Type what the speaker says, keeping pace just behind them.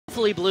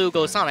Hopefully Blue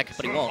goes Sonic,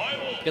 but he won't,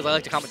 because I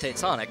like to commentate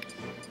Sonic,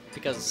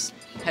 because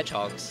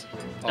hedgehogs.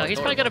 No, he's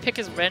probably gonna pick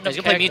his random. He's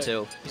gonna play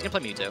Mewtwo. He's gonna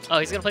play Mewtwo. Oh,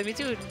 he's gonna play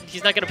Mewtwo.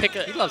 He's not gonna pick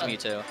a. He loves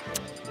Mewtwo.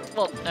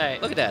 Well, all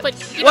right. Look at that. But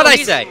what did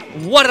I say?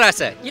 What did I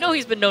say? You know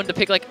he's been known to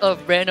pick like a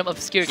random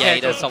obscure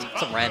character. Yeah, he does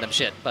some random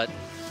shit, but.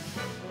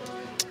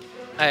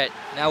 Alright,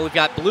 now we've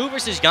got Blue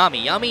versus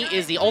Yami. Yami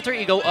is the alter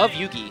ego of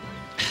Yugi.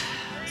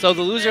 So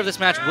the loser of this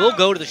match will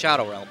go to the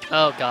Shadow Realm.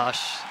 Oh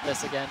gosh,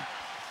 this again.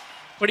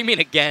 What do you mean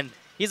again?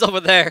 He's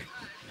over there.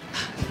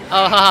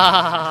 Oh, ha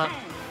ha ha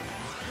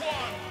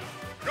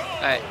ha.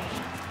 Alright.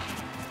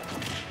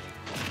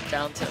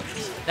 Down tilt.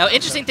 Now,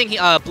 interesting thing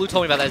Blue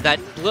told me about that is that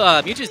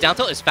Mewtwo's down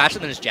tilt is faster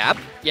than his jab.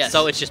 Yes.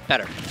 So it's just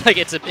better. Like,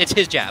 it's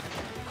his jab.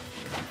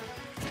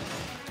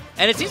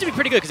 And it seems to be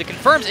pretty good because it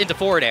confirms into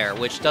forward air,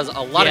 which does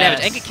a lot of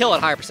damage and can kill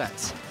at higher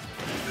percents.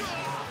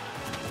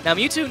 Now,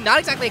 Mewtwo, not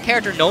exactly a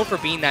character known for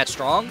being that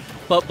strong,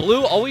 but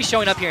Blue always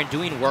showing up here and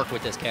doing work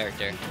with this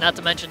character. Not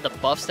to mention the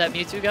buffs that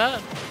Mewtwo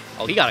got.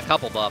 Oh, he got a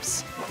couple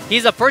buffs.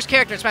 He's the first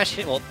character in Smash,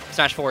 well,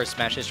 Smash 4 is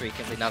Smash history,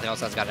 because nothing else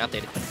has gotten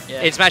updated.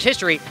 Yeah. In Smash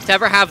history, to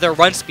ever have their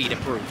run speed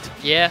improved.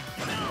 Yeah.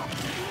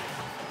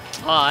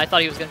 Oh, I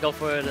thought he was gonna go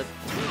for the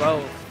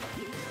throw.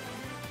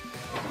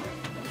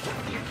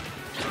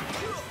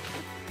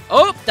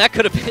 Oh, that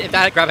could have been, if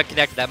that grab had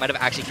connected, that might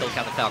have actually killed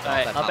Captain Falcon. All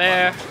right, up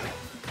air.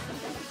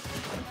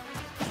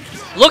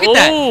 Look at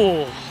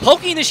that!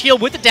 Poking the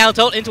shield with the down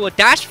tilt into a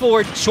dash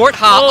forward short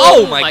hop.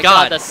 Oh my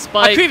god. The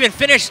spike. I couldn't even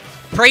finish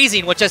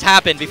praising what just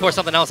happened before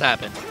something else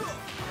happened.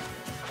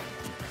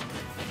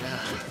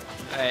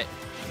 Alright.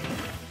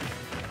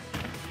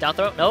 Down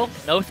throw? No,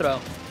 no throw.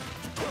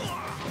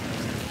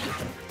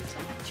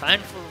 Trying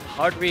for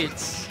hard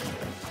reads.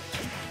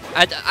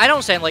 I don't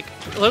understand, like,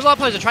 there's a lot of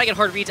players that try to get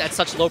hard reads at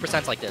such low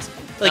percents like this.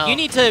 Like, you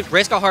need to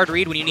risk a hard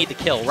read when you need the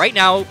kill. Right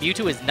now,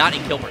 Mewtwo is not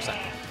in kill percent.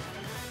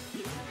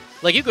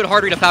 Like, you could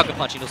hard read a Falcon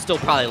Punch and you'll still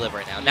probably live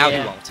right now. Now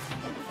you won't.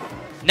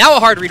 Now a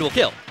hard read will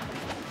kill.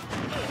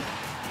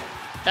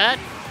 That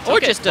or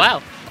just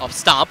a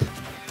stomp.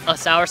 A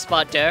sour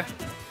spot there.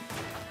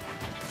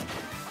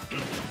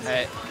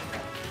 Alright.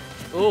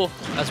 Ooh.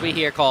 As we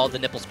here call the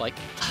nipple spike.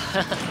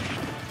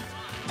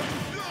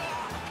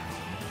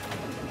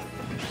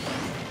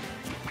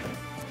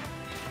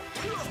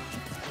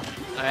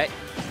 Alright.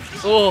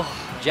 Ooh.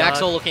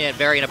 Jaxel looking at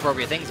very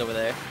inappropriate things over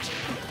there.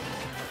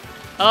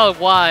 Oh,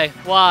 why?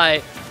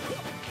 Why?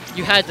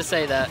 You had to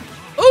say that.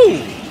 Ooh!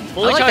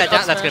 Fully I like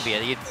that. That's going to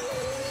be it.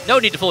 No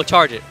need to fully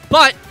charge it.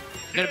 But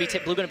Blue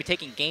going to be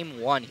taking game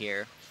 1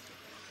 here.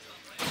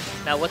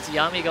 Now, what's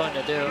Yami going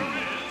to do?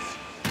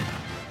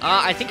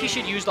 I think you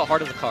should use the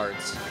heart of the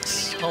cards.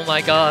 Oh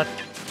my god.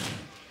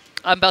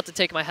 I'm about to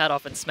take my hat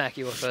off and smack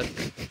you with it.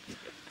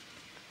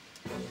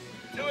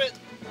 Do it!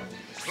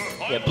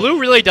 Yeah, Blue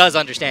really does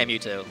understand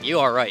Mewtwo. You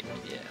are right.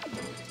 Yeah.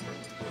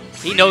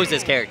 He knows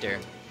this character.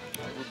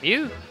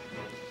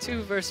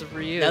 Mewtwo versus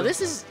Ryu. Now,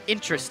 this is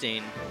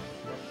interesting.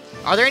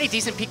 Are there any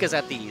decent Pikas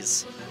at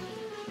these?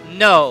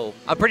 No.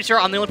 I'm pretty sure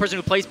I'm the only person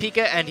who plays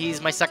Pika, and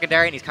he's my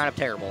secondary, and he's kind of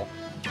terrible.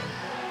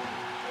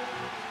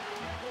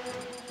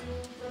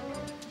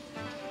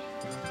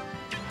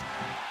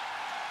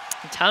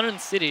 Town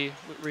and City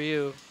with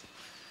Ryu.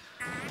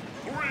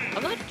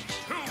 I'm not.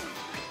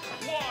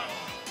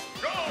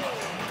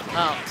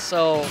 Oh,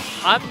 so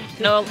I'm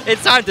no.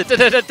 It's time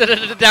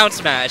to down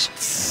smash.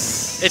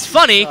 It's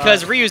funny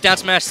because Ryu's down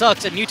smash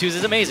sucks and Mewtwo's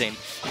is amazing.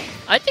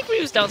 I think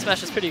Ryu's down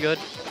smash is pretty good.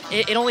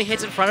 It only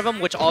hits in front of him,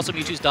 which also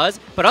Mewtwo's does.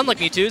 But unlike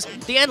Mewtwo's,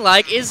 the end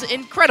lag is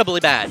incredibly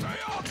bad.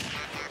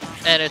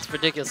 And it's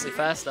ridiculously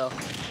fast, though.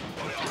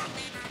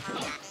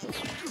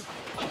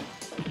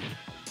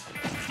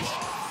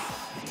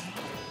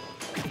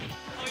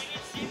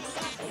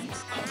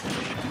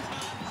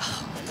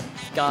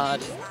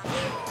 God.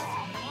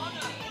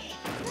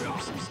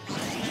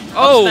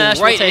 Oh, smash,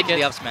 right we'll into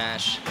the up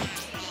smash.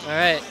 All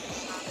right.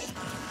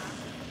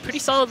 Pretty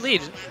solid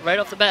lead right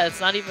off the bat.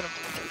 It's not even.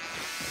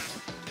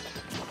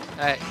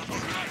 All right.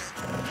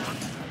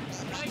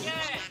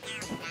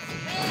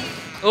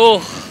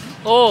 Oh,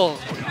 oh.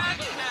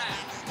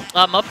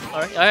 I'm up.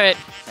 All right. All right.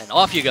 And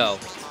off you go.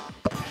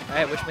 All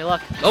right. Wish me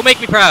luck. Don't make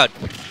me proud.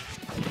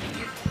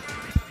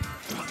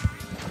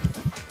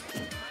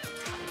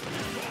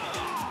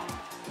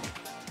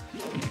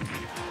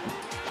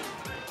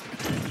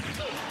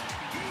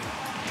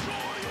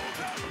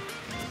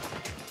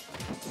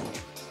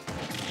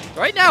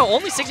 Right now,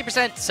 only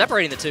 60%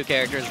 separating the two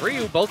characters.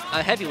 Ryu, both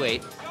a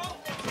heavyweight.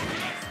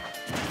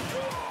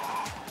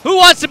 Who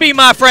wants to be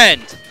my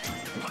friend?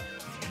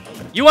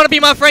 You want to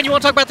be my friend? You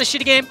want to talk about this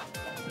shitty game?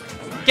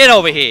 Get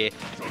over here.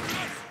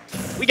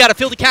 We got a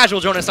filthy casual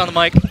joining us on the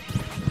mic.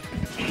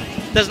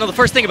 Doesn't know the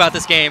first thing about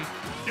this game.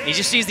 He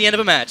just sees the end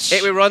of a match.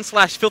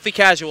 8-run/filthy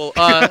casual.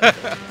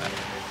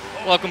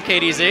 Welcome,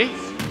 KDZ.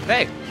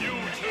 Hey.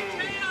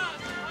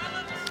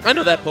 I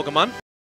know that Pokemon.